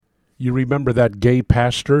You remember that gay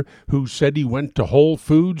pastor who said he went to Whole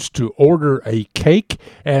Foods to order a cake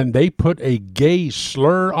and they put a gay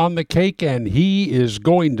slur on the cake and he is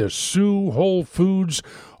going to sue Whole Foods?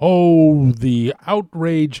 Oh, the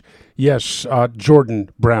outrage. Yes, Jordan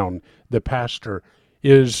Brown, the pastor,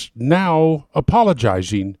 is now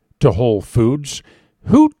apologizing to Whole Foods.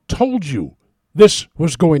 Who told you this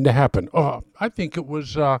was going to happen? I think it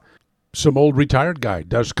was some old retired guy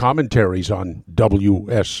does commentaries on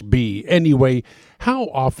WSB. Anyway, how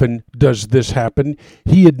often does this happen?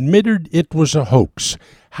 He admitted it was a hoax.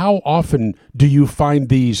 How often do you find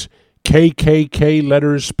these KKK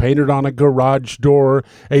letters painted on a garage door,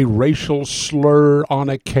 a racial slur on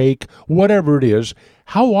a cake, whatever it is?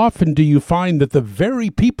 How often do you find that the very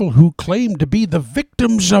people who claim to be the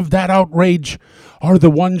victims of that outrage are the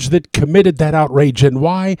ones that committed that outrage? And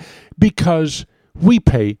why? Because we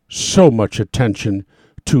pay so much attention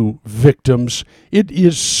to victims. It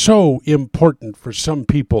is so important for some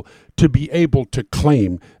people to be able to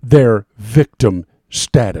claim their victim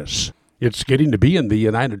status. It's getting to be in the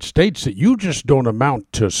United States that you just don't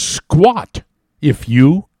amount to squat if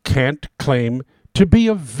you can't claim to be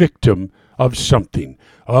a victim of something,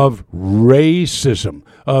 of racism,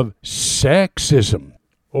 of sexism,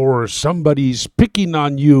 or somebody's picking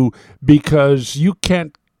on you because you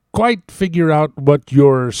can't quite figure out what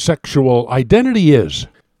your sexual identity is.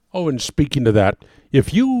 Oh, and speaking of that,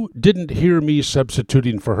 if you didn't hear me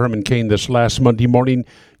substituting for Herman Cain this last Monday morning,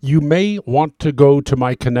 you may want to go to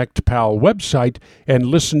my Connect Pal website and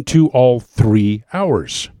listen to all 3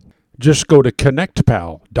 hours. Just go to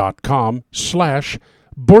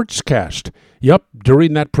connectpal.com/Bortzcast. Yep,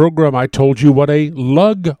 during that program I told you what a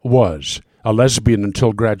lug was, a lesbian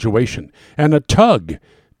until graduation, and a tug,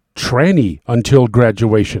 tranny until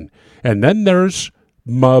graduation. And then there's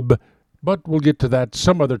mub. But we'll get to that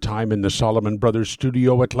some other time in the Solomon Brothers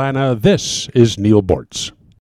Studio, Atlanta. This is Neil Bortz.